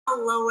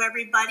Hello,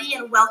 everybody,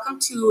 and welcome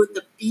to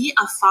the Be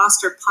a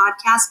Foster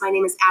podcast. My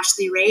name is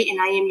Ashley Ray,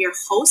 and I am your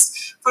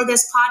host for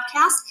this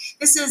podcast.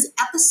 This is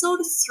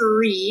episode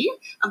 3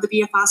 of the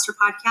Be a Foster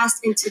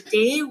podcast, and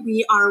today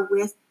we are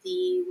with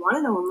the one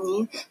and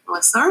only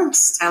Melissa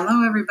Ernst.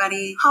 Hello,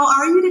 everybody. How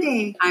are you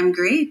today? I'm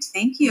great.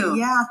 Thank you.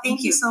 Yeah,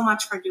 thank you so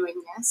much for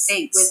doing this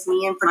with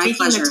me and for My taking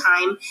pleasure. the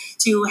time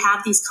to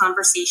have these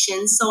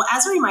conversations. So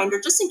as a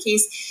reminder, just in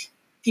case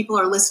people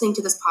are listening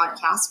to this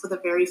podcast for the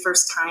very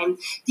first time,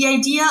 the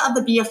idea of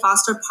the Be a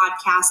Foster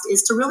podcast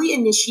is to really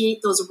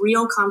initiate those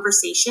real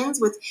conversations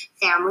with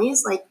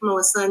families like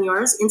Melissa and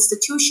yours,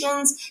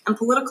 institutions, and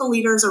political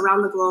leaders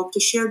around the globe to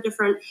share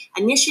different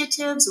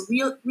initiatives,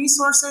 real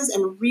resources,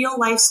 and real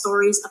life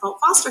stories about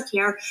foster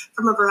care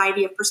from a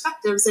variety of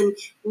perspectives. And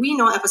we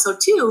know episode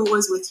 2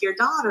 was with your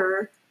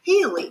daughter,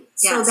 Hailey.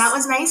 Yes. So that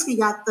was nice. We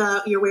got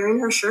you're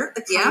wearing her shirt,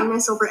 the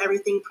Kindness Over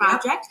Everything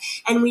project,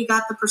 and we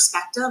got the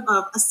perspective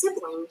of a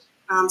sibling.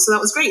 So that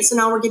was great. So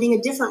now we're getting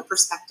a different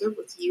perspective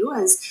with you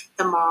as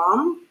the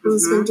mom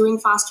who's been doing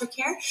foster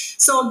care.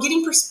 So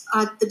getting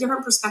the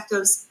different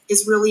perspectives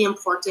is really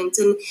important.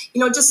 And,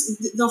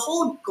 just the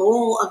whole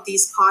goal of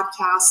these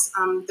podcasts,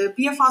 the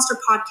Be a Foster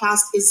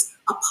podcast is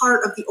a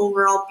part of the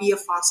overall Be a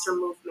Foster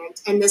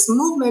movement. And this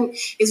movement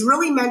is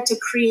really meant to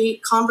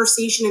create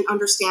conversation and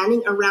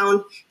understanding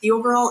around the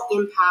overall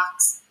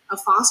impacts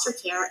of foster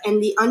care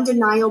and the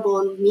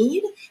undeniable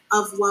need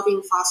of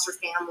loving foster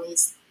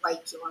families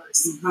like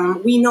yours.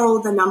 We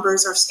know the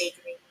numbers are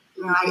staggering.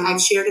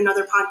 I've shared in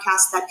other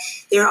podcasts that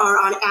there are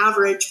on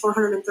average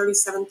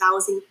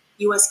 437,000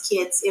 U.S.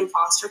 kids in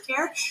foster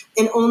care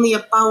and only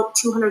about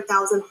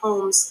 200,000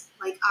 homes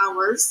like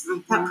ours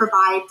that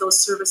provide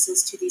those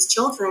services to these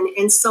children.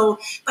 And so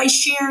by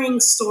sharing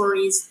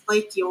stories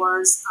like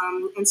yours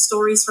and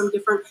stories from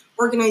different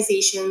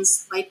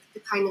organizations like the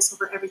Kindness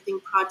Over Everything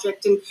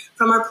Project and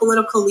from our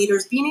political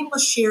leaders, being able to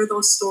share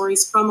those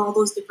stories from all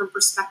those different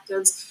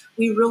perspectives,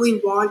 we really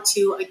want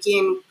to,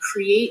 again,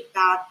 create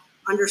that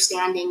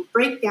understanding,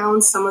 break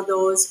down some of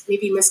those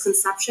maybe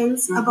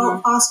misconceptions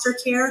about foster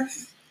care,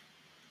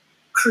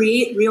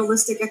 create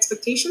realistic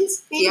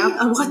expectations maybe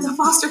of what the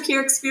foster care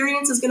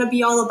experience is going to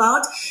be all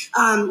about.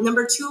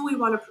 Number 2, we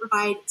want to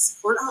provide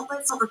support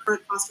outlets for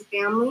current foster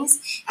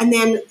families. And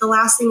then the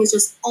last thing is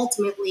just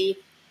ultimately,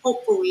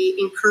 hopefully,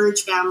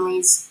 encourage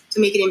families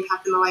to make an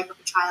impact in the life of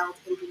a child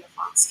and be a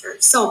foster.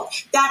 So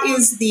that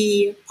is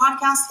the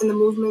podcast and the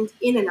movement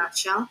in a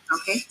nutshell.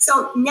 Okay.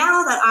 So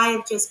now that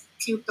I've just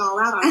puked all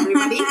out on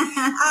everybody,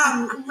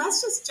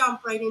 let's just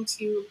jump right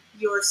into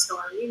your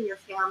story and your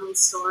family's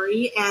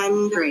story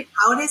and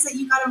how it is that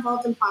you got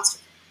involved in foster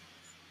care.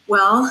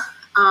 Well,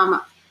 I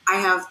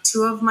have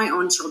 2 of my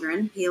own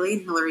children, Hailey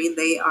and Hillary.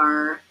 They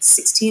are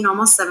 16,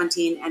 almost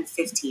 17, and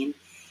 15.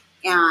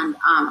 And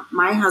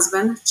my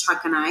husband,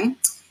 Chuck, and I,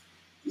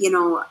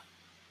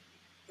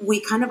 we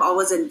kind of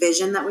always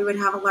envisioned that we would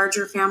have a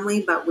larger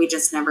family, but we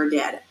just never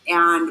did.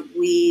 And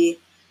we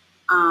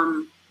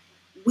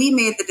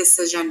made the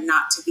decision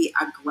not to be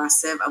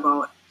aggressive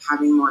about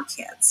having more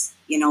kids.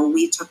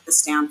 We took the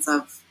stance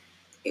of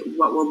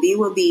what will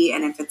be,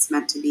 and if it's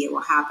meant to be, it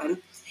will happen.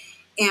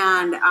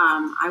 And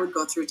I would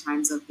go through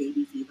times of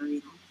baby fever,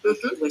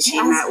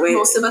 wishing that way.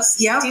 Most of us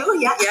do,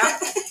 yeah.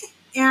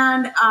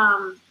 And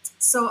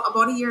so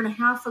about a year and a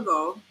half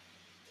ago,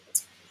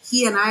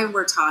 he and I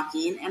were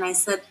talking, and I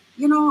said,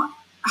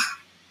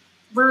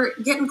 we're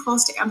getting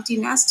close to empty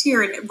nest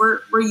here, and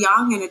we're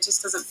young, and it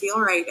just doesn't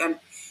feel right, and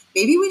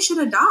maybe we should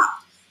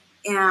adopt.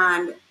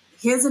 And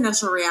his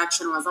initial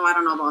reaction was, I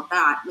don't know about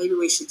that. Maybe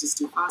we should just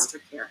do foster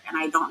care. And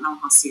I don't know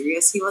how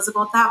serious he was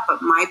about that,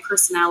 but my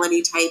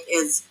personality type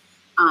is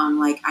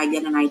I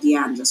get an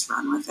idea and just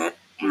run with it.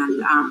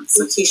 And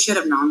so he should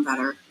have known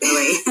better,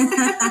 really.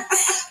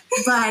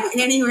 But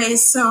anyway,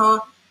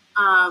 so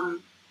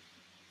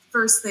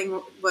first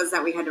thing was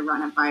that we had to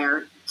run it by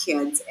our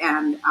kids,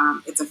 and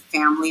it's a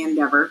family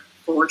endeavor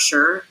for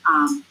sure.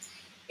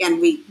 And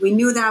we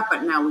knew that,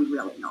 but now we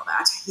really know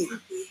that.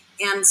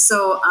 And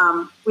so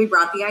we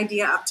brought the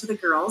idea up to the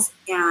girls,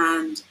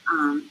 and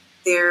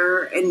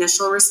their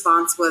initial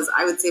response was,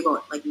 I would say,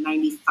 about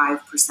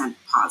 95%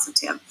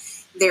 positive.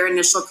 Their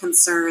initial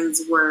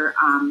concerns were,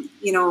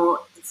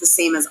 it's the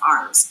same as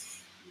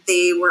ours.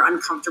 They were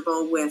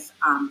uncomfortable with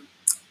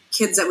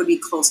kids that would be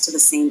close to the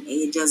same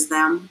age as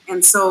them.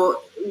 And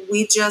so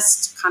we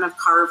just kind of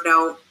carved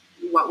out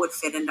what would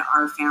fit into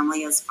our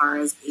family as far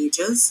as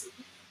ages.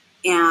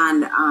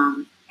 And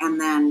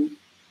then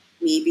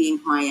me being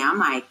who I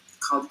am, I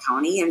called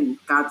county and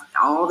got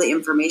all the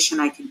information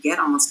I could get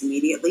almost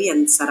immediately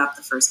and set up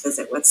the first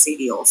visit with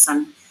Sadie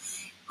Olson,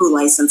 who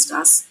licensed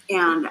us.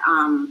 And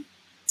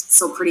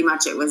so pretty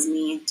much it was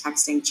me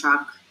texting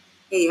Chuck,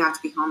 hey, you have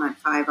to be home at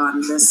 5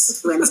 on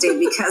this Wednesday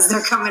because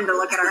they're coming to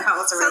look at our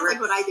house or whatever.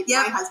 Sounds like what I did to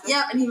my husband.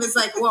 Yeah, and he was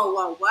like,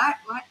 whoa, what?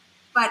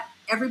 But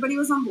everybody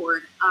was on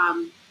board.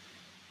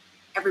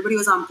 Everybody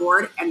was on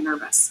board and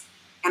nervous.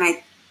 And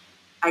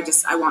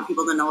I want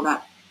people to know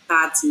that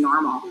that's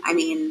normal. I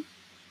mean,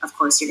 of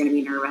course you're going to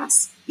be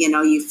nervous.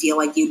 You feel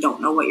like you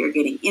don't know what you're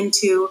getting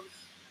into.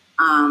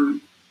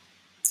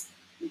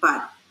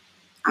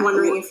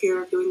 wondering if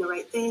you're doing the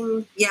right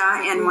thing.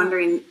 Yeah, and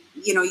wondering,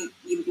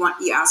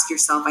 you ask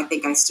yourself. I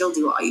think I still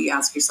do. You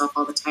ask yourself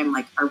all the time,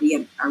 like, are we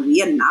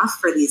enough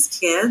for these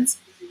kids?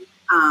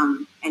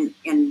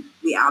 And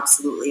we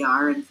absolutely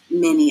are, and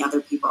many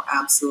other people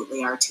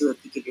absolutely are too,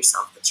 if you give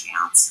yourself the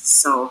chance.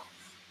 So,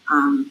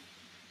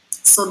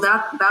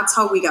 that's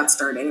how we got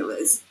started. It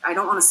was, I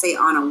don't want to say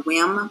on a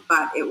whim,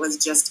 but it was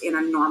just in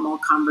a normal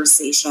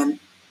conversation,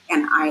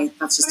 and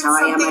that's just how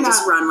I am. I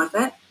just run with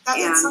it.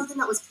 That's something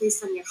that was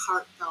placed on your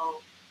heart,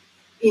 though.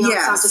 It's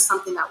not just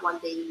something that one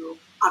day you,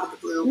 out of the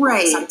blue,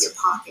 right, out of your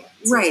pocket.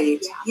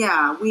 Right.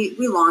 Yeah.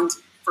 We longed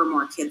for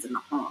more kids in the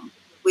home.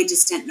 We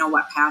just didn't know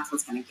what path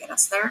was going to get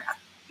us there.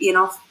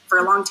 For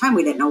a long time,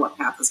 we didn't know what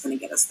path was going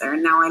to get us there.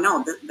 And now I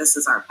know that this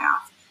is our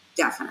path,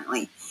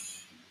 definitely.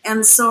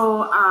 And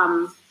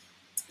so,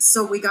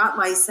 we got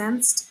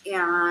licensed,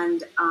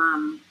 and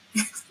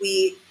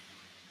we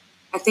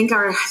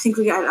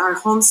got our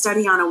home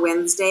study on a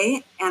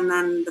Wednesday, and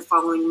then the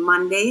following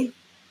Monday,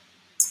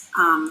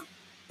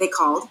 they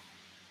called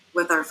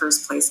with our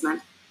first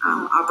placement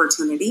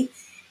opportunity.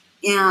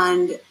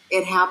 And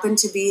it happened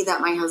to be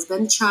that my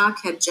husband,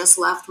 Chuck, had just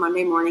left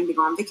Monday morning to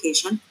go on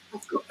vacation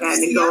and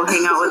go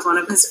hang out with one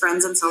of his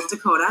friends in South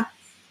Dakota.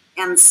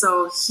 And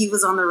so he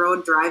was on the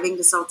road driving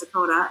to South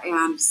Dakota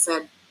and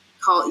said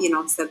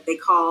they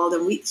called,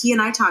 and he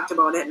and I talked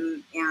about it,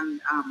 and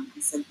I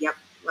said, yep,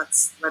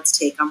 let's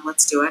take them.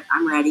 Let's do it.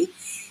 I'm ready.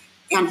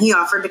 And he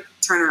offered to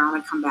turn around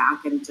and come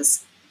back and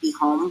just be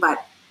home.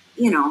 But,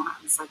 I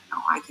was like, no,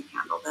 I can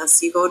handle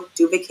this. You go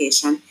do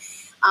vacation.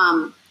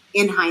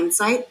 In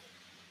hindsight,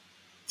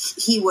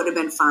 he would have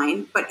been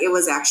fine, but it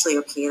was actually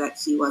okay that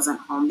he wasn't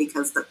home,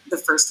 because the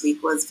first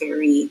week was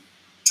very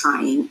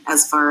trying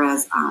as far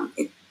as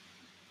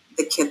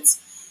the kids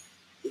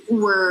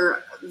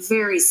were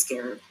very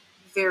scared,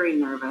 very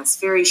nervous,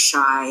 very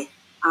shy.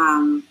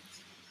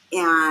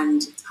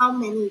 And how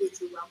many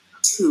did you welcome?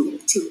 Two.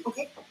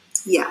 Okay.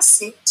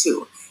 Yes, okay.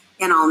 2.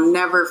 And I'll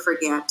never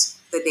forget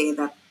the day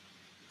that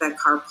the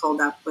car pulled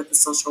up with the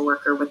social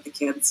worker with the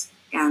kids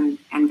and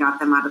got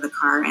them out of the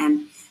car.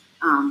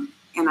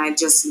 And I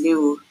just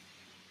knew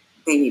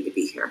they need to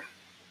be here.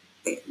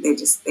 They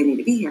need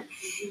to be here.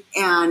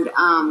 And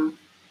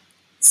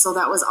so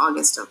that was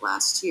August of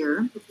last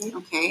year.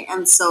 Okay.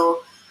 And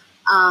so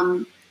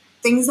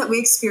things that we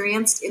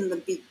experienced in the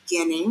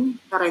beginning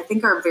that I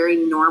think are very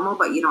normal,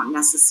 but you don't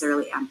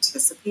necessarily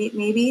anticipate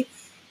maybe,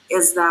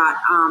 is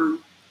that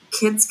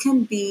kids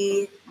can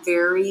be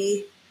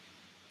very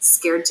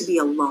scared to be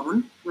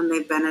alone when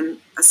they've been in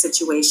a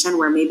situation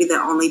where maybe the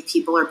only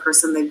people or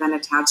person they've been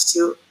attached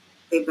to,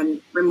 they've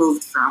been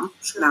removed from.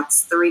 Sure.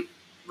 That's the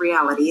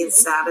reality, as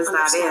sad as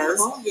that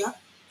is. Yeah.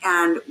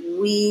 And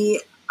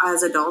we,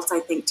 as adults, I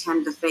think,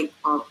 tend to think,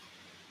 well,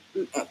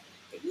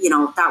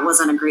 that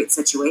wasn't a great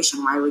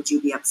situation. Why would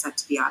you be upset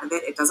to be out of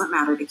it? It doesn't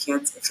matter to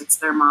kids. If it's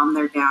their mom,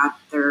 their dad,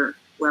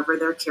 whoever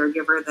their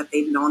caregiver that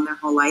they've known their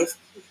whole life,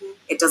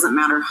 it doesn't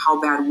matter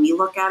how bad we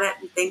look at it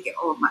and think,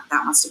 oh,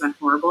 that must have been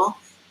horrible.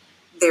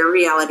 Their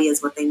reality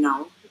is what they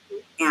know,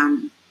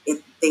 and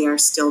they are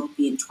still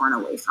being torn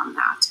away from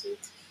that.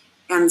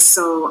 And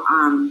so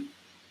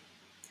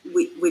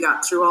we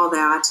got through all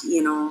that.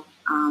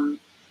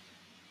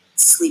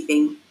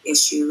 Sleeping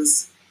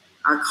issues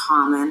are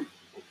common.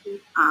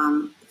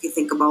 If you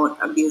think about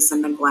abuse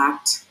and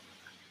neglect,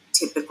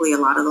 typically a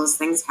lot of those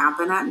things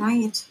happen at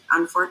night,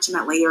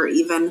 unfortunately, or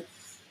even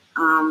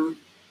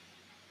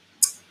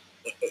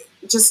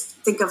just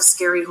think of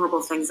scary,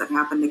 horrible things that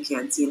happen to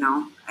kids,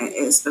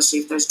 especially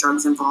if there's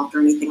drugs involved or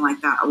anything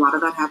like that. A lot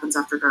of that happens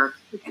after dark,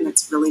 and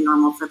it's really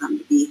normal for them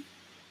to be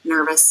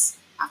nervous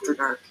after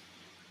dark.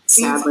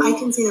 Sadly. I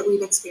can say that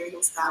we've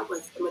experienced that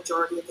with the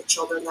majority of the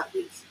children that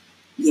we've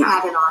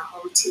had in our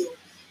home too,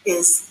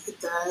 is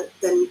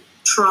the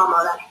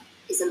trauma that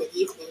is in the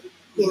evening,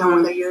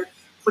 whether you're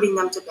putting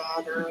them to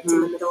bed or it's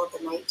in the middle of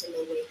the night and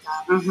they wake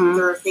up.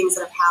 There are things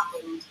that have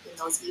happened in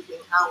those evening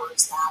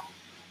hours that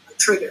are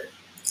triggered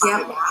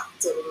by that.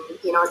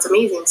 And, it's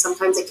amazing.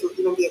 Sometimes it can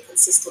even be a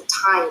consistent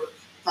time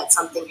that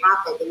something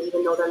happened. And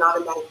even though they're not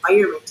in that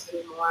environment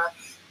anymore,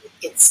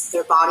 it's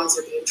their bodies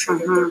are being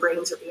triggered, their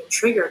brains are being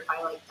triggered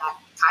by like that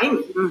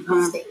timing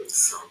of things.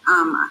 So.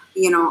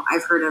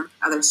 I've heard of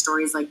other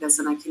stories like this,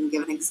 and I can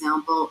give an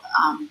example.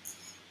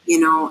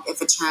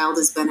 If a child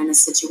has been in a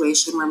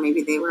situation where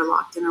maybe they were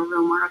locked in a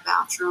room or a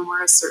bathroom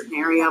or a certain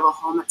area of a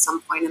home at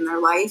some point in their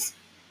life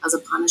as a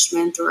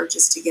punishment or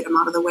just to get them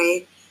out of the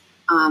way,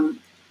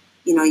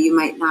 you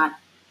might not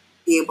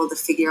be able to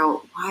figure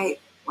out why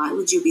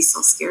would you be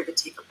so scared to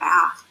take a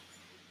bath?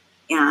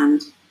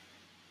 And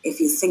if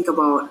you think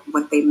about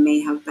what they may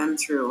have been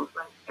through,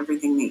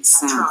 everything makes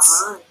sense.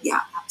 Trauma.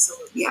 Yeah,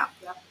 absolutely. Yeah.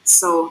 Yep.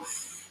 So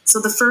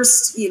the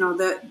first,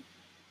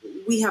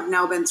 we have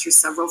now been through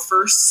several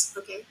firsts.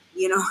 Okay.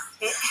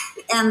 Okay.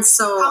 And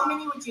so, how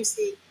many would you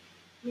say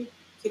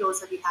kiddos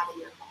have you had in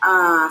your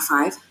home?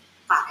 5.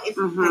 5,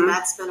 and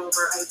that's been over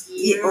a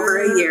year. Over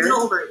a year.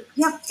 Little over a year.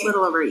 Yep, okay. A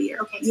little over a year.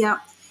 Okay.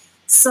 Yep.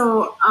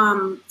 So,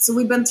 so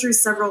we've been through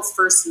several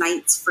first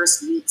nights,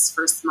 first weeks,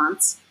 first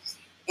months,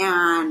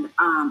 And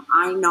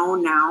I know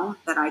now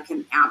that I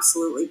can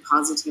absolutely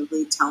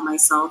positively tell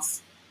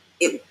myself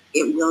it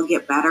will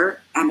get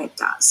better, and it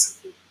does.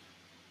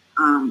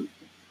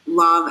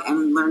 Love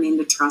and learning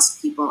to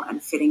trust people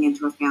and fitting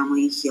into a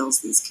family heals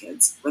these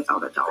kids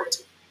without a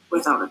doubt.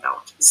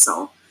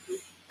 So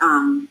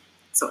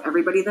so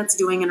everybody that's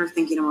doing it or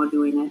thinking about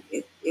doing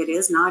it, it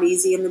is not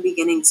easy in the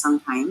beginning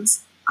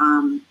sometimes,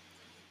 and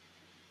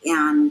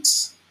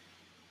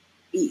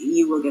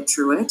you will get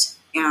through it,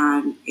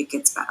 and it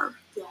gets better.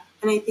 Yeah,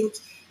 and I think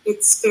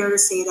it's fair to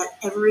say that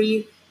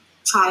every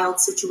child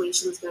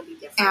situation is going to be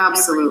different.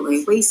 Absolutely.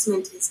 Every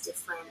placement is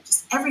different.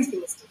 Just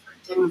everything is different.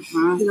 And,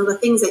 the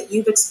things that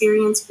you've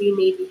experienced, we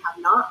maybe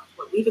have not.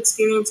 What we've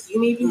experienced,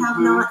 you maybe have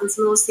not. And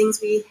some of those things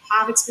we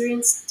have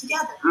experienced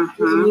together.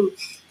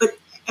 But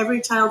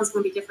every child is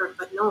going to be different.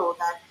 But know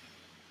that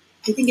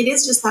I think it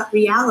is just that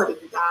reality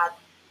that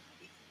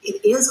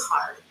it is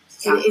hard.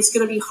 Yeah. And it's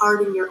going to be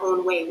hard in your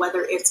own way,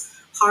 whether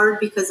it's hard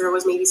because there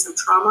was maybe some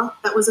trauma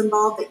that was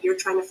involved that you're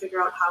trying to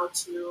figure out how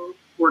to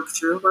work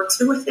through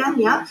with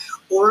them,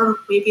 or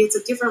maybe it's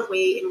a different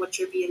way in which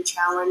you're being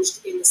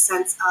challenged in the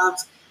sense of,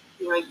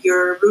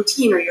 your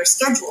routine or your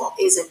schedule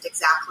isn't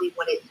exactly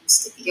what it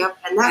used to be,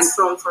 and that's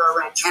thrown for a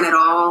wrench. And it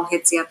all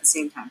hits you at the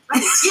same time.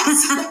 Right?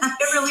 Yes,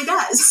 it really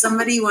does.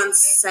 Somebody once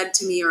said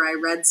to me, or I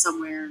read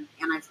somewhere,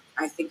 and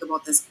I think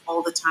about this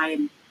all the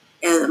time,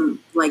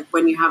 like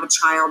when you have a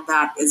child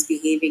that is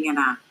behaving in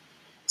a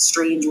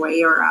strange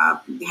way or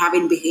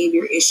having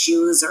behavior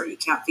issues, or you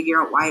can't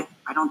figure out why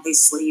don't they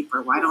sleep,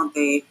 or why don't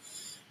they,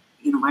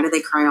 why do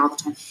they cry all the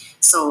time?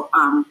 So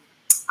I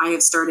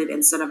have started,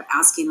 instead of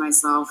asking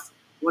myself,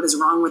 what is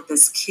wrong with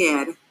this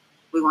kid,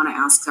 we want to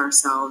ask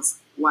ourselves,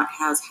 what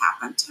has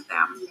happened to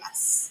them?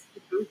 Yes.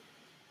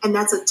 And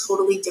that's a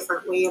totally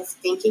different way of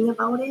thinking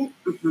about it.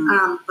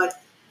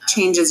 But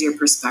changes your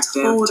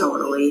perspective.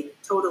 Totally.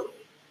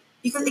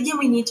 Because again,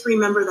 we need to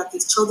remember that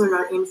these children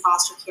are in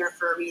foster care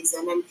for a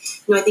reason. And,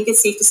 I think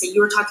it's safe to say,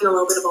 you were talking a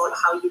little bit about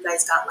how you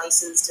guys got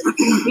licensed, and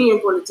we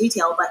didn't go into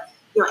detail, but,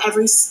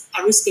 every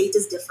state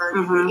is different.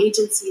 Every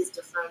agency is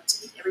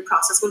different. Every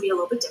process will be a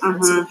little bit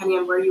different. So depending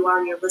on where you are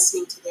and you're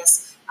listening to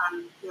this,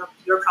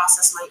 your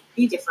process might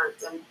be different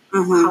than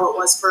how it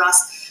was for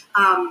us.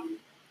 I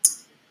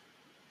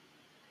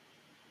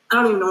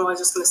don't even know what I was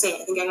just going to say.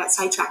 I think I got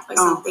sidetracked by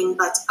something,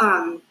 but,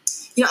 I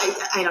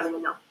don't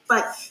even know.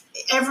 But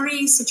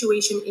every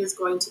situation is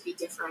going to be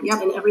different,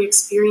 and every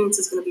experience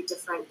is going to be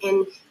different.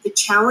 And the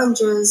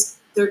challenges,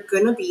 they're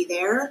going to be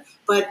there.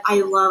 But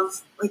I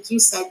love, like you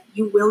said,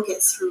 you will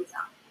get through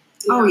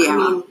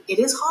them. It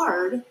is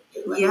hard.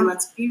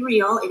 Let's be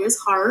real. It is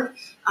hard.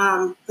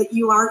 But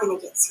you are going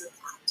to get through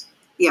that.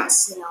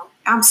 Yes,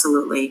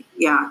 absolutely.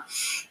 Yeah.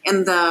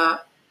 And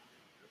the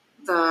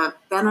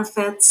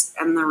benefits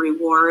and the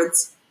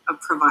rewards of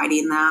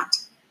providing that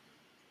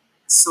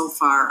so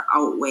far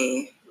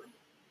outweigh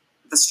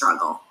the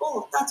struggle.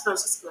 Oh, that's what I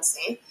was just going to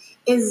say,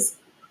 is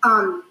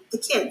the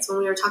kids, when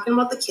we were talking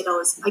about the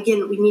kiddos,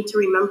 again, we need to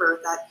remember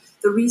that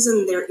the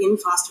reason they're in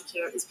foster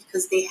care is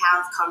because they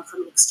have come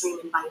from an extreme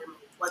environment,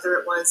 whether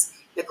it was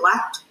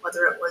neglect,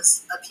 whether it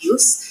was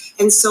abuse.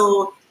 And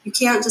so you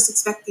can't just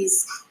expect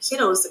these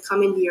kiddos to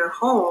come into your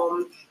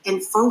home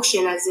and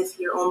function as if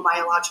your own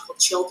biological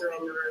children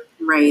or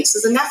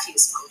nieces and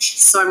nephews function.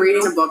 So I'm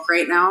reading a book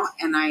right now,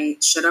 and I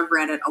should have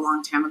read it a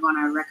long time ago, and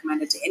I would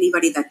recommend it to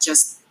anybody that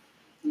just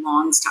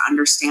longs to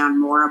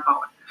understand more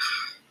about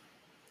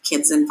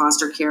kids in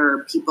foster care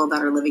or people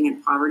that are living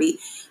in poverty.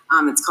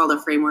 It's called A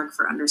Framework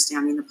for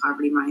Understanding the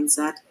Poverty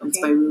Mindset. Okay.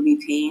 It's by Ruby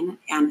Payne,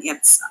 and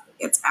it's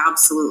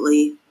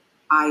absolutely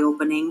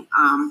eye-opening.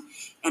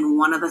 And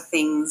one of the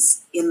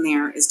things in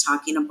there is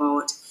talking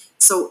about,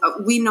 so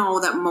we know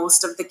that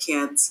most of the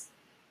kids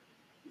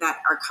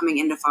that are coming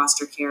into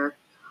foster care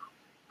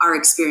are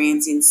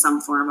experiencing some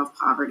form of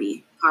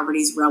poverty. Poverty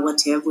is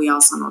relative. We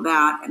also know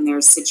that. And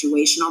there's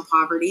situational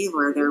poverty,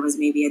 where there was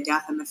maybe a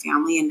death in the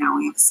family and now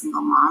we have a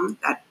single mom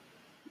that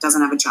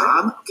doesn't have a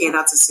job. Okay,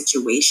 that's a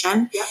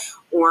situation. Yeah.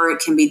 Or it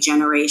can be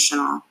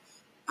generational,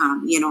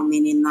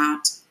 meaning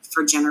that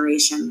for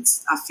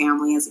generations, a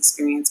family has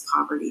experienced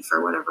poverty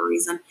for whatever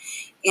reason.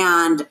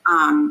 And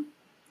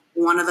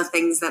one of the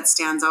things that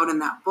stands out in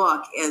that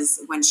book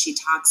is when she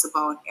talks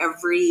about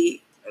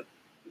every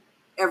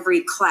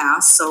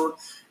class. So,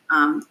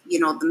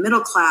 the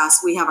middle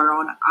class, we have our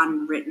own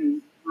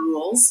unwritten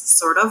rules,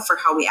 sort of, for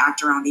how we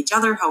act around each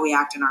other, how we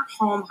act in our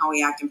home, how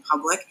we act in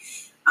public.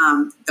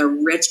 The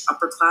rich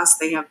upper class,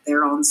 they have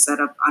their own set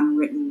of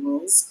unwritten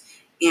rules.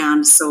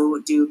 And so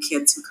do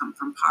kids who come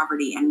from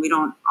poverty. And we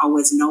don't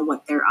always know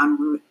what their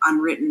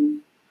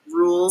unwritten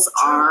rules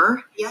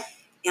are. Yeah.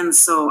 And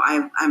so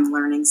I'm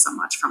learning so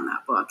much from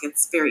that book.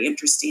 It's very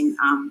interesting.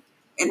 And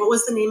what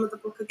was the name of the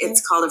book again? It's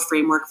called A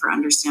Framework for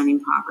Understanding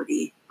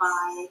Poverty.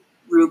 By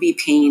Ruby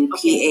Payne,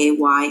 Payne.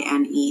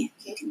 Okay.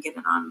 You can get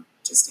it on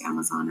just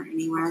Amazon or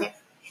anywhere. Okay.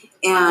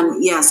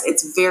 And yes,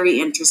 it's very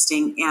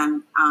interesting.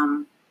 And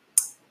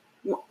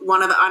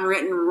one of the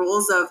unwritten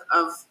rules of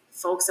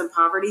folks in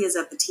poverty is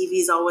that the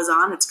TV's always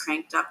on, it's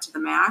cranked up to the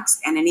max,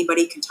 and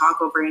anybody can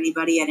talk over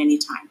anybody at any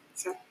time.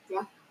 Sure.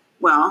 Yeah.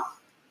 Well,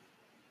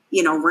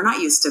 we're not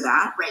used to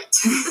that. Right.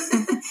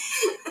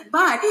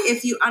 But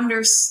if you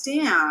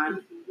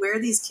understand where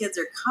these kids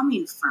are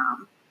coming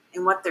from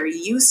and what they're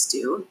used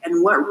to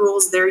and what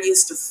rules they're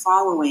used to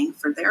following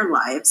for their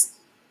lives,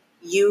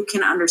 you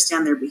can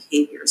understand their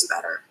behaviors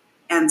better.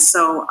 And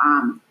so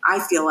I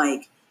feel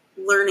like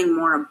learning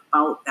more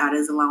about that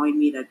is allowing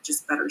me to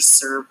just better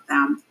serve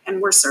them.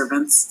 And we're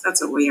servants.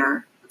 That's what we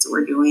are. That's what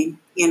we're doing,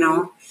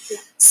 Yeah.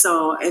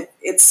 So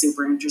it's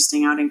super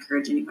interesting. I would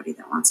encourage anybody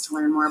that wants to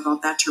learn more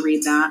about that to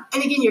read that.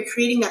 And again, you're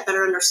creating that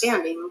better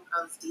understanding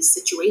of these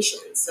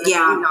situations. And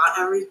yeah. Again, not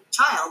every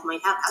child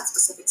might have that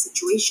specific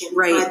situation.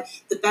 Right. But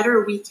the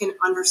better we can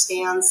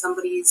understand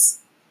somebody's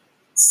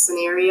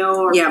scenario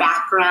or yeah.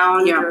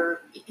 background, yeah.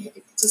 or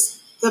just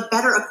the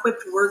better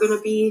equipped we're going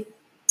to be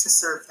to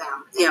serve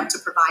them and to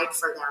provide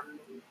for them.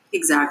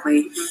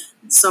 Exactly.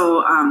 Mm-hmm.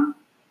 So,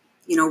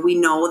 we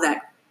know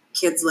that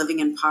kids living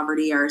in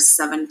poverty are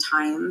 7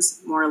 times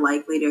more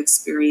likely to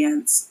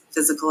experience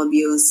physical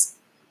abuse,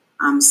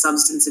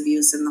 substance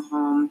abuse in the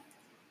home,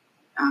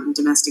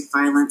 domestic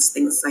violence,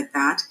 things like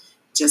that.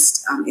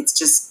 It's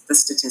just the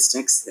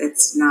statistics.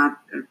 It's not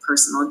a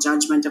personal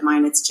judgment of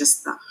mine. It's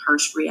just the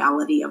harsh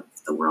reality of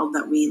the world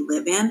that we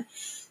live in.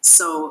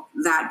 So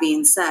that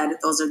being said,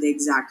 those are the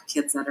exact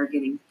kids that are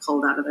getting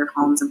pulled out of their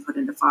homes and put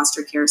into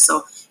foster care.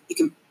 So you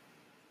can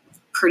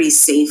pretty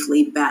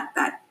safely bet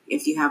that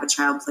if you have a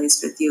child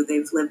placed with you,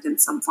 they've lived in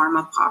some form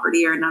of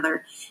poverty or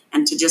another.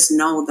 And to just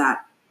know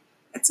that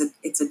it's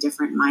a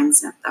different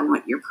mindset than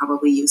what you're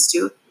probably used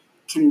to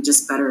can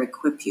just better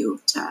equip you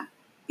to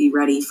be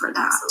ready for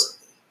that. Absolutely.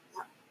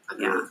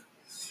 Yeah.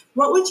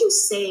 What would you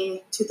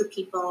say to the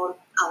people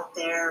out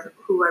there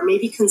who are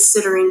maybe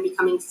considering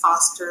becoming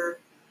foster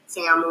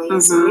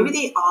families, or maybe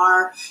they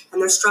are,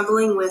 and they're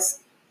struggling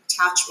with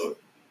attachment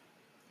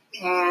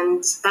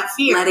and that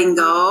fear, letting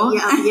go? We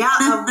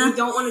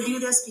don't want to do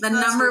this. The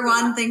number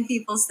one thing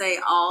people say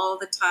all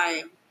the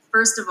time.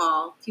 First of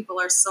all,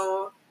 people are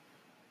so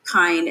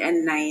kind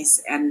and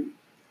nice, and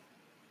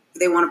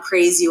they want to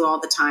praise you all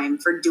the time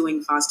for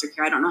doing foster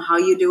care. I don't know how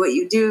you do what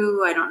you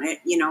do. I don't, and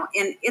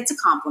it's a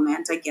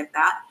compliment. I get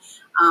that.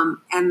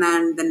 And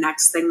then the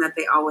next thing that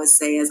they always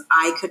say is,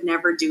 I could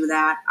never do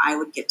that. I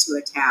would get too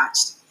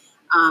attached.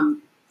 I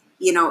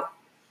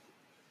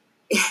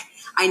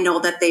know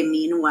that they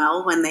mean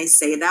well when they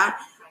say that.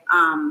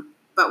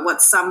 But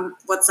what some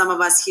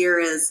of us hear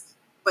is,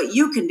 but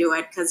you can do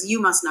it because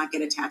you must not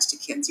get attached to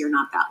kids. You're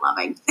not that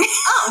loving.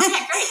 Oh,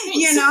 okay,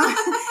 great.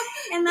 Thanks.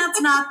 And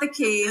that's not the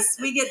case.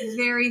 We get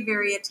very,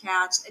 very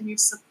attached, and you're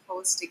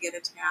supposed to get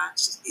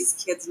attached. These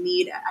kids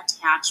need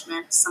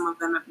attachment. Some of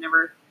them have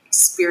never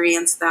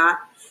experienced that.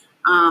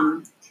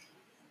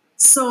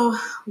 So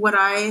what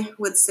I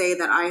would say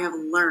that I have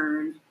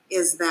learned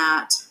is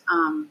that,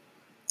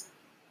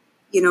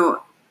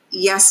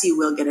 yes, you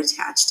will get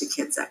attached to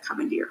kids that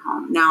come into your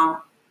home.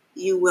 Now,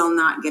 you will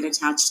not get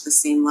attached to the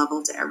same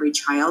level to every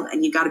child,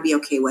 and you got to be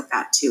okay with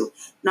that too.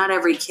 Not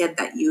every kid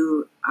that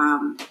you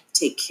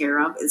take care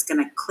of is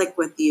going to click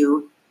with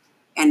you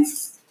and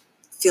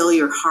fill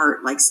your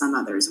heart like some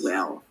others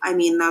will. I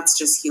mean, that's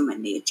just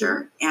human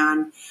nature.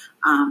 And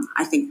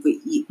I think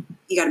you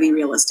got to be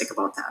realistic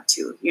about that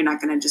too. You're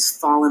not going to just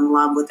fall in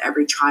love with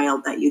every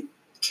child that you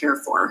care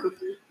for.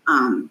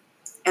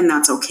 And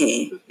that's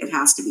okay. It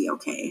has to be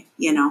okay,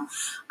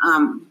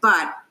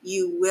 but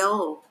you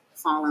will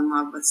fall in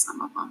love with some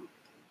of them.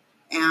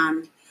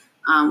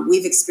 And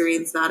we've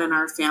experienced that in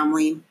our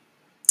family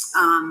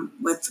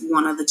with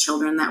one of the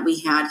children that we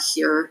had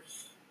here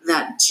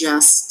that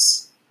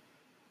just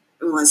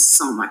was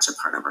so much a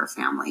part of our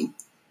family.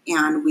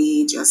 And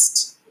we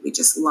just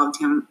loved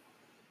him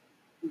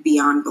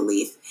beyond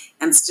belief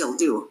and still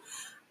do.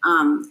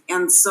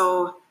 And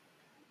so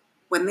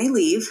when they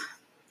leave,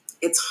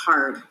 it's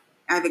hard.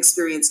 I've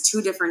experienced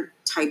 2 different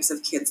types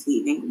of kids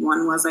leaving.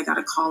 One was I got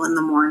a call in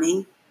the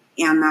morning,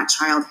 and that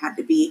child had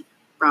to be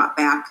brought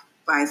back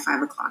by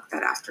 5 o'clock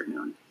that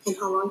afternoon. And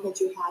how long had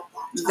you had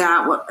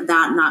that?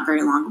 That not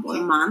very long, about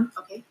a month.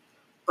 Okay.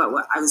 But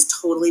I was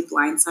totally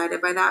blindsided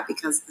by that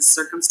because the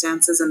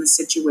circumstances and the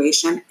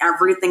situation,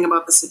 everything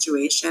about the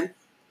situation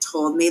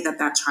told me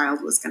that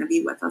child was going to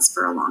be with us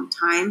for a long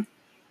time.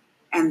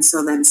 And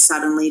so then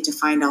suddenly to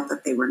find out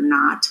that they were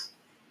not,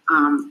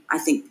 I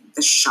think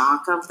the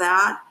shock of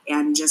that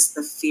and just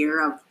the fear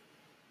of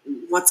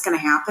what's going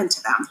to happen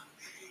to them,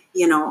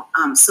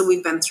 so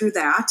we've been through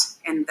that.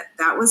 And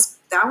that was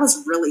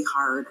really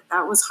hard.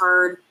 That was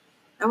hard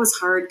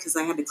because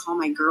I had to call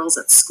my girls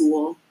at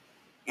school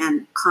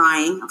and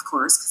crying, of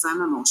course, because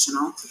I'm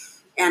emotional,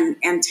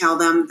 and tell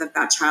them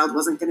that child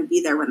wasn't going to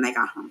be there when they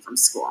got home from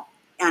school.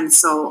 And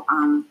so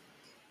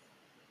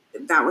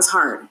that was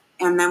hard.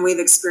 And then we've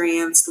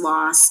experienced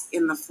loss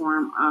in the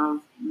form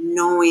of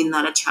knowing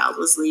that a child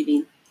was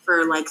leaving.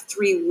 For like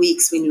 3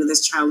 weeks, we knew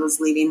this child was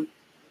leaving.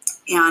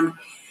 And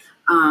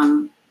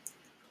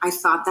I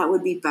thought that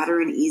would be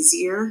better and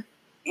easier.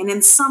 And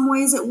in some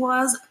ways it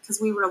was, because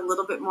we were a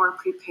little bit more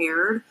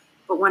prepared.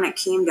 But when it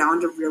came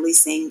down to really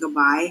saying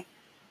goodbye,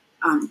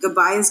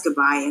 goodbye is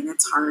goodbye, and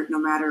it's hard no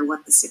matter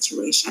what the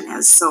situation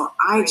is. So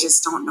I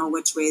just don't know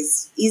which way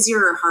is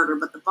easier or harder.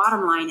 But the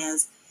bottom line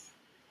is,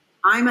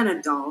 I'm an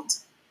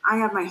adult. I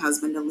have my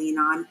husband to lean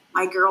on.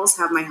 My girls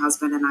have my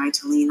husband and I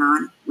to lean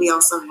on. We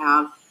also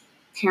have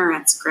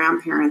parents,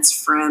 grandparents,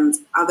 friends,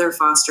 other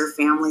foster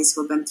families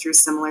who have been through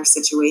similar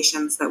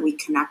situations that we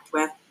connect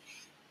with.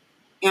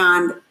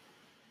 And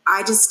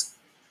I just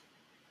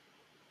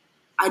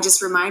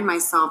remind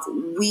myself,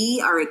 we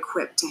are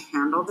equipped to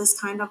handle this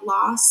kind of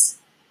loss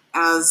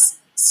as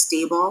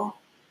stable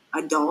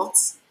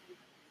adults,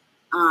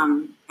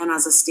 and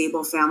as a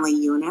stable family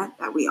unit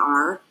that we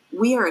are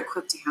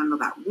equipped to handle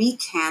that. We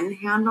can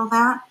handle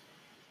that.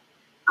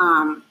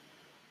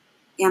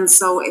 And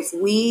so if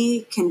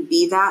we can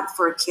be that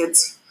for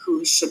kids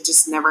who should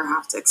just never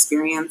have to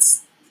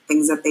experience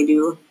things that they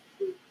do,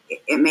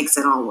 it makes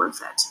it all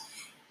worth it.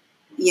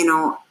 You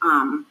know,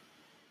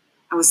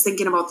 I was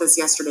thinking about this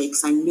yesterday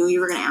because I knew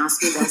you were going to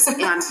ask me this.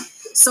 And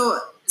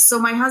so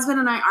my husband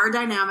and I, our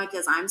dynamic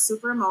is, I'm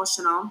super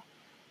emotional.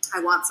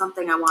 I want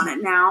something. I want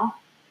it now.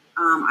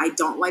 I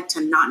don't like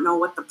to not know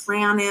what the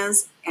plan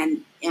is.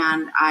 And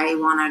I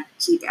want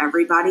to keep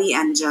everybody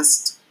and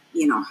just,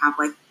 you know, have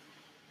like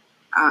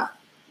a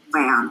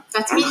van.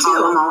 That's and me haul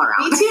too. them all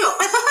around. Me too.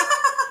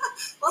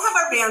 We'll have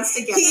our vans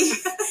together.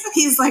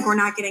 He's like, we're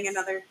not getting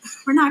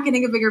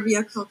a bigger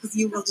vehicle because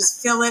you will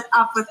just fill it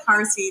up with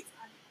car seats.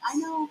 I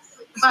know.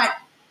 But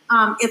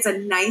it's a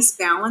nice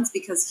balance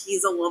because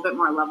he's a little bit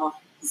more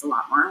he's a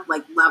lot more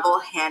like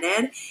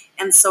level-headed.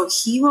 And so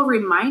he will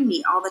remind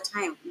me all the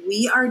time,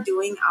 we are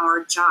doing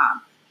our job.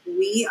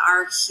 We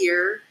are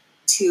here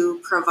to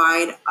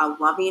provide a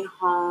loving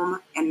home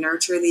and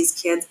nurture these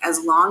kids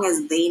as long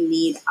as they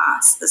need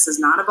us. This is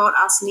not about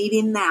us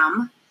needing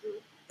them.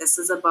 This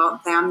is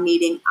about them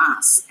needing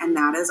us. And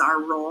that is our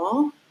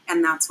role.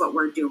 And that's what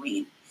we're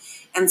doing.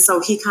 And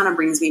so he kind of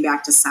brings me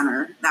back to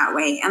center that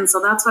way. And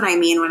so that's what I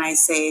mean when I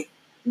say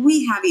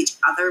we have each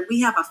other.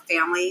 We have a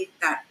family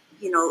that,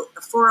 you know,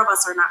 the four of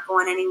us are not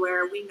going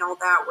anywhere. We know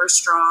that. We're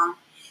strong.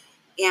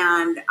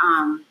 And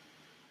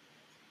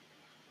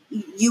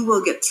you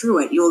will get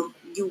through it. You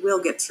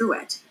will get through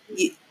it.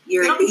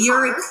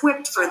 You're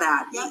equipped for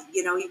that. Yeah.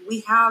 You know,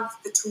 we have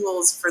the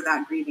tools for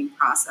that grieving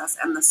process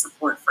and the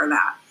support for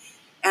that.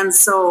 And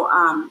so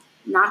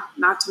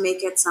not to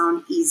make it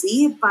sound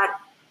easy, but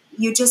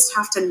you just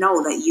have to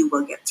know that you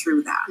will get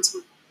through that. Mm-hmm.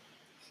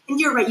 And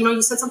you're right. You know,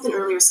 you said something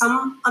earlier.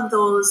 Some of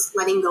those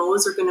letting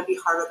goes are going to be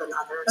harder than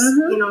others.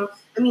 Mm-hmm. You know,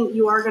 I mean,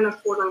 you are going to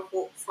quote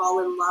unquote fall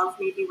in love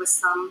maybe with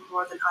some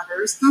more than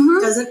others.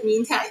 Mm-hmm. Doesn't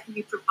mean that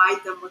you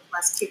provide them with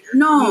less care.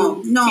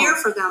 No. You care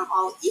for them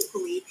all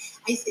equally.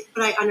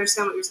 But I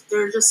understand what you're saying.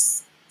 There are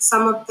just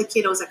some of the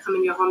kiddos that come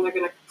in your home, they're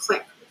going to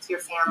click with your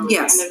family.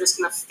 Yes. And they're just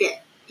going to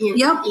fit in.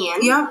 Yep.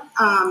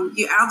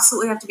 You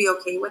absolutely have to be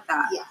okay with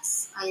that.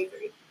 Yes, I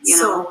agree. You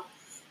know?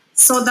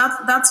 So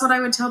that's what I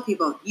would tell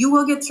people. You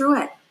will get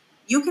through it.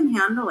 You can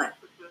handle it.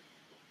 Mm-hmm.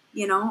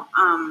 You know,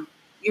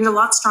 you're a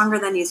lot stronger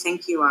than you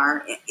think you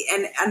are.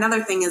 And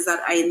another thing is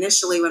that I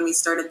initially, when we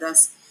started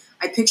this,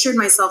 I pictured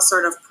myself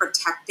sort of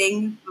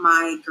protecting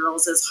my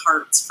girls'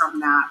 hearts from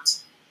that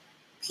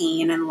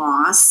pain and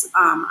loss.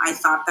 I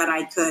thought that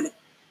I could,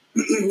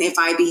 if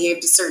I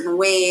behaved a certain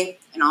way,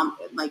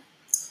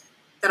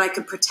 that I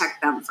could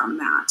protect them from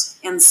that.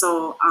 And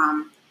so,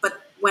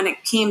 but when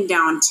it came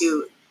down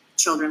to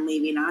children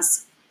leaving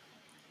us,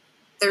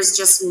 there's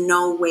just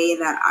no way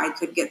that I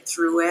could get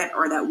through it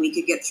or that we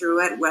could get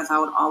through it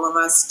without all of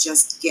us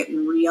just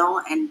getting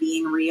real and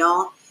being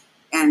real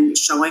and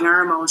showing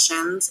our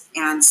emotions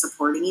and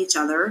supporting each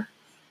other.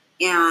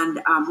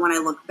 And when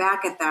I look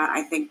back at that,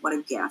 I think what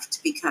a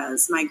gift,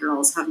 because my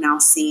girls have now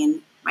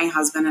seen my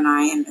husband and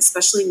I, and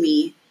especially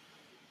me,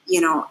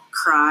 you know,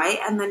 cry.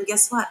 And then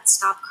guess what?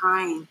 Stop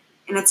crying.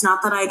 And it's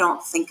not that I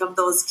don't think of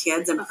those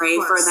kids and pray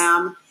for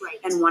them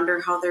and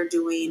wonder how they're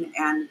doing.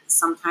 And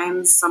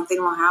sometimes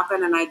something will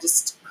happen and I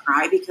just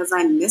cry because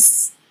I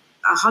miss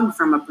a hug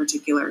from a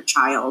particular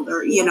child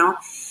or, you know.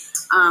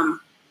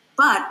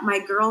 But my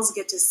girls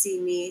get to see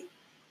me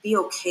be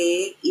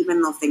okay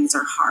even though things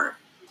are hard.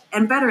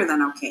 And better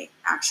than okay,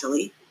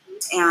 actually.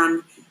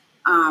 And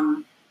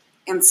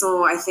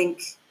so I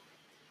think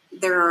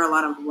there are a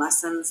lot of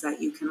lessons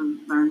that you can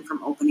learn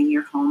from opening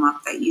your home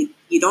up that you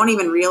don't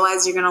even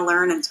realize you're going to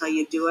learn until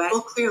you do it.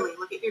 Well, clearly,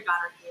 look at your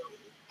daughter,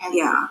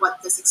 Hailey, and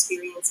what this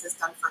experience has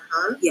done for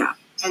her. Yeah.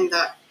 And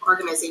the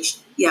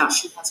organization that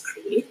she has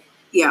created.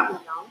 Yeah. You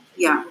know?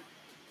 Yeah.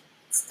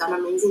 It's done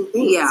amazing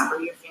things for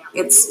your family.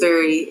 It's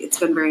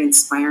been very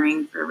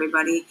inspiring for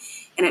everybody,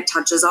 and it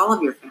touches all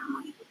of your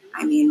family.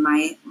 I mean,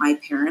 my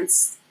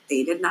parents,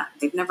 they've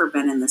never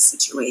been in this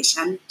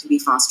situation to be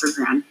foster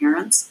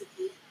grandparents.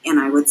 And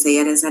I would say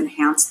it has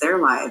enhanced their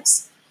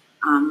lives.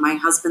 My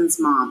husband's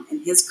mom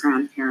and his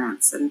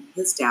grandparents and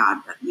his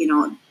dad, you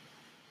know,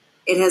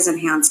 it has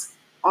enhanced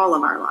all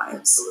of our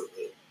lives.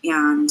 Absolutely.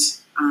 And,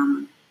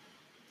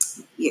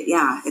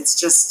 it's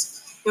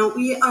just,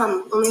 We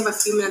only have a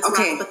few minutes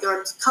left, but there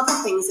are a couple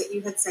things that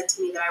you had said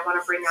to me that I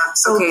want to bring up.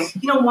 So,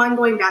 one,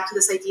 going back to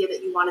this idea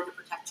that you wanted to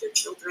protect your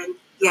children.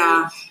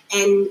 Yeah. Right?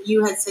 And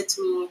you had said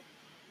to me,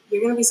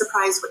 you're going to be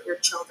surprised what your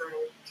children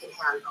can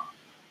handle.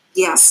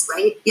 Yes.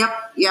 Right?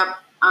 Yep.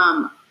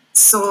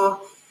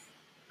 So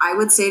I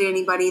would say to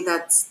anybody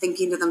that's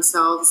thinking to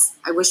themselves,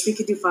 I wish we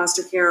could do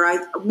foster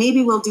care.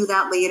 Maybe we'll do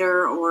that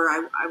later, or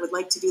I would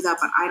like to do that,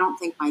 but I don't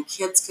think my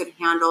kids could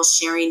handle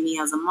sharing me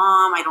as a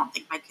mom. I don't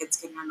think my kids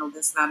can handle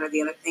this, that, or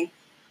the other thing.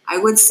 I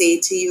would say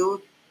to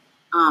you,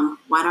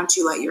 why don't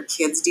you let your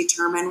kids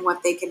determine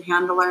what they can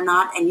handle or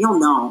not, and you'll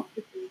know.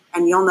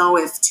 And you'll know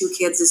if 2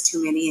 kids is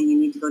too many and you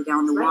need to go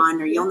down to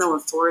 1, or you'll know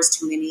if 4 is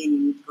too many and you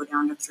need to go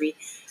down to 3.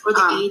 Or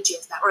the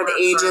ages that or the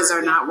ages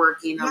are not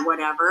working or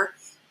whatever.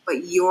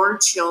 But your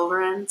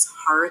children's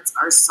hearts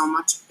are so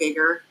much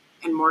bigger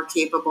and more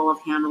capable of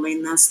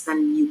handling this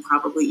than you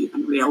probably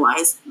even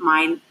realize.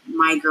 My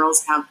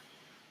girls have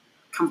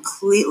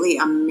completely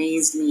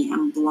amazed me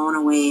and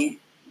blown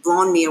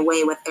me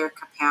away with their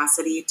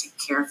capacity to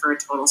care for a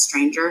total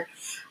stranger.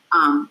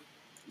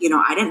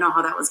 I didn't know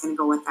how that was going to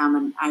go with them,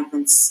 and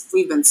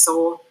we've been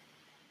so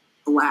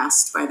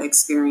blessed by the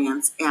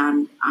experience.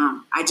 And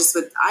I just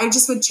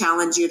would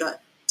challenge you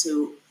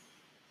to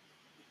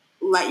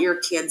let your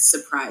kids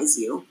surprise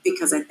you,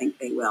 because I think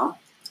they will.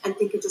 And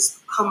think of just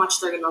how much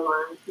they're going to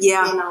learn.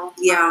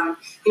 Yeah.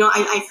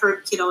 I've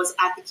heard kiddos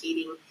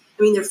advocating.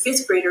 They're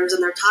 5th graders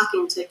and they're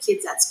talking to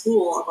kids at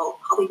school about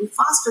how they do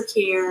foster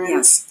care.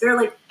 And they're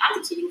like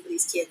advocating for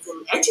these kids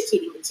and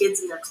educating the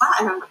kids in their class.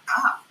 And I'm like,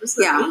 this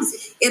is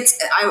amazing.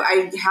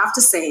 I have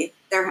to say,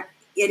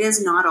 it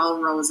is not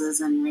all roses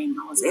and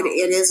rainbows. No.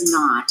 It is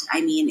not.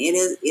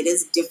 It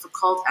is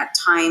difficult at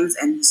times,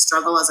 and you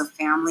struggle as a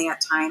family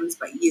at times,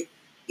 but you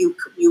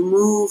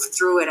move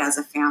through it as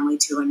a family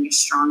too, and you're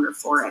stronger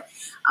for it.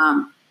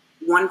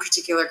 One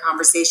particular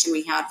conversation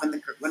we had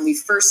when we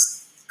first,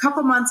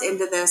 couple months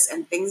into this,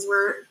 and things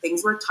were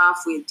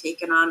tough. We had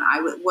taken on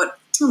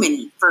too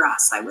many for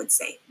us, I would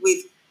say.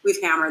 We've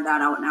hammered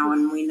that out now,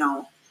 and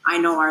I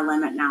know our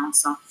limit now.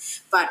 So,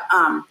 but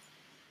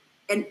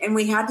and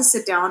we had to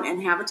sit down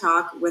and have a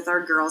talk with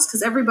our girls,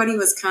 because everybody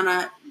was kind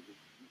of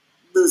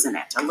losing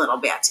it a little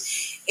bit.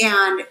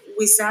 And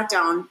we sat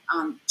down,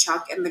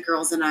 Chuck and the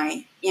girls and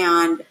I,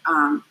 and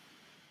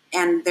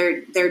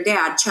their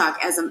dad, Chuck,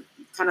 as a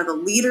kind of the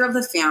leader of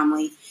the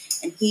family.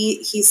 And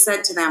he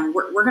said to them,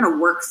 we're going to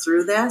work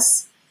through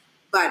this,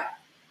 but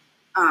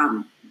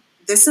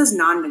this is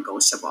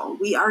non-negotiable.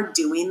 We are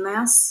doing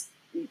this.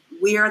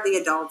 We are the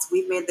adults.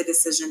 We've made the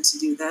decision to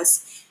do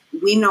this.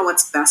 We know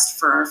what's best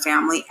for our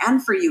family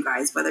and for you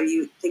guys, whether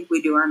you think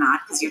we do or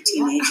not, because you're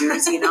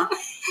teenagers,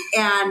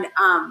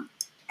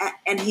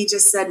 And he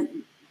just said,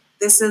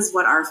 this is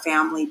what our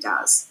family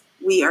does.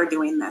 We are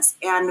doing this.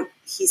 And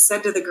he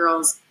said to the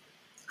girls,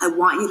 I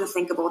want you to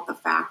think about the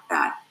fact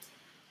that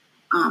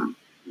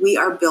we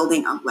are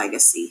building a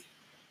legacy.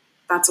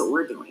 That's what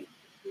we're doing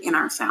in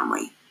our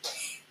family.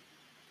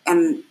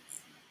 And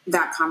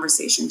that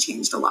conversation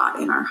changed a lot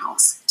in our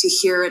house. To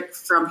hear it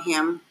from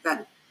him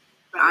that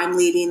I'm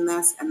leading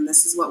this, and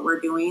this is what we're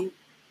doing,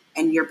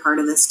 and you're part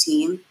of this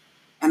team,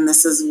 and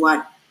this is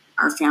what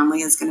our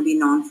family is going to be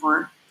known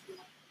for.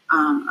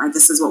 Or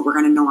this is what we're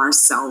going to know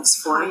ourselves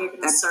for. How you're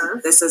going to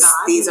serve.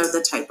 These are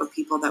the type of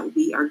people that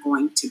we are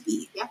going to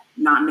be.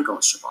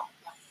 Non-negotiable.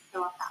 I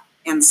love that.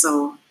 And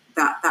so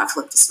that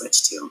flipped a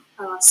switch too.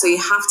 So you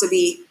have to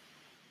be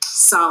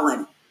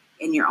solid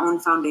in your own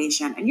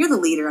foundation, and you're the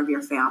leader of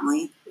your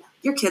family.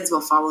 Your kids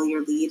will follow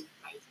your lead.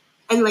 Right.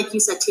 And like you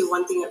said too,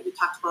 one thing that we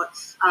talked about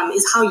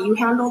is how you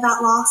handle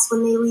that loss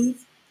when they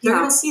leave. They're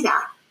going to see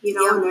that, and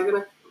they're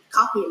going to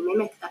copy and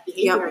mimic that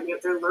behavior, and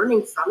they're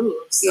learning from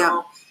you.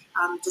 So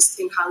just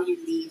in how you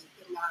lead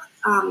in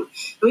that.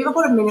 We have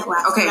about a minute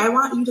left. Okay. And I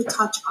want you to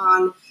touch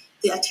on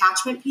the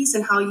attachment piece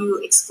and how you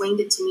explained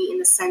it to me in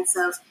the sense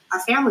of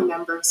our family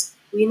members.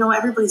 We know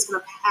everybody's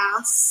going to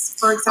pass,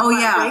 for example,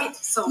 right?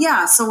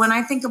 So when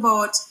I think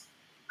about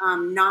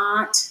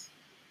not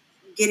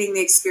getting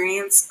the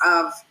experience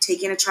of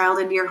taking a child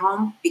into your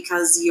home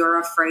because you're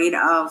afraid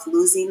of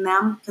losing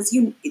them, because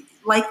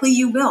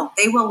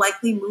they will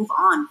likely move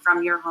on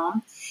from your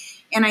home.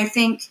 And I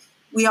think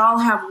we all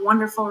have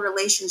wonderful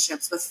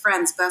relationships with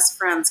friends, best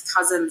friends,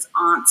 cousins,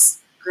 aunts,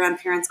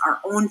 grandparents, our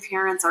own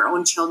parents, our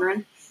own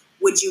children.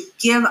 Would you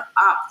give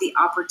up the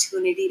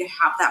opportunity to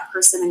have that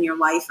person in your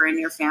life or in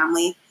your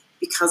family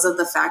because of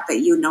the fact that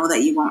you know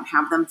that you won't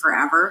have them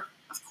forever?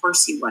 Of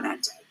course you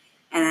wouldn't.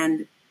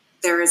 And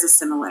there is a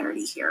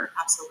similarity here.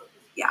 Absolutely.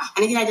 Yeah.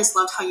 And again, I just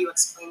loved how you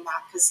explained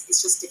that, because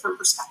it's just different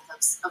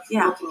perspectives of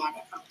looking at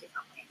it from a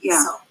different way.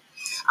 Yeah.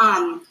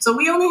 So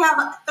we only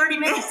have 30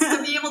 minutes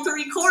to be able to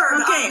record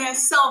on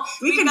this. So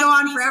we can go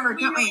on forever,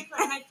 can't we?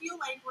 And I feel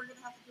like we're going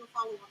to have to do a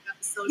follow-up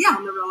episode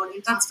down the road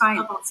and talk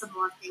about some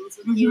more things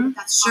with you, if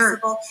that's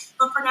possible.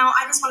 But for now,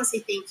 I just want to say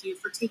thank you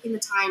for taking the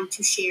time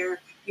to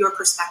share your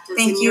perspectives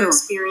Thank and you. your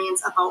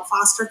experience about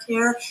foster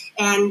care.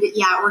 And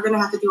yeah, we're going to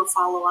have to do a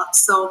follow-up.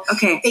 So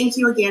thank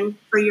you again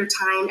for your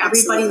time.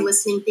 Absolutely. Everybody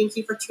listening, thank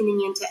you for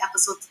tuning in to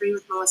episode 3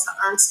 with Melissa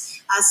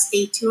Ernst.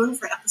 Stay tuned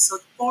for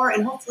episode 4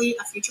 and hopefully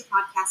a future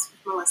podcast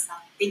with Melissa.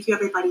 Thank you,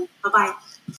 everybody. Bye-bye.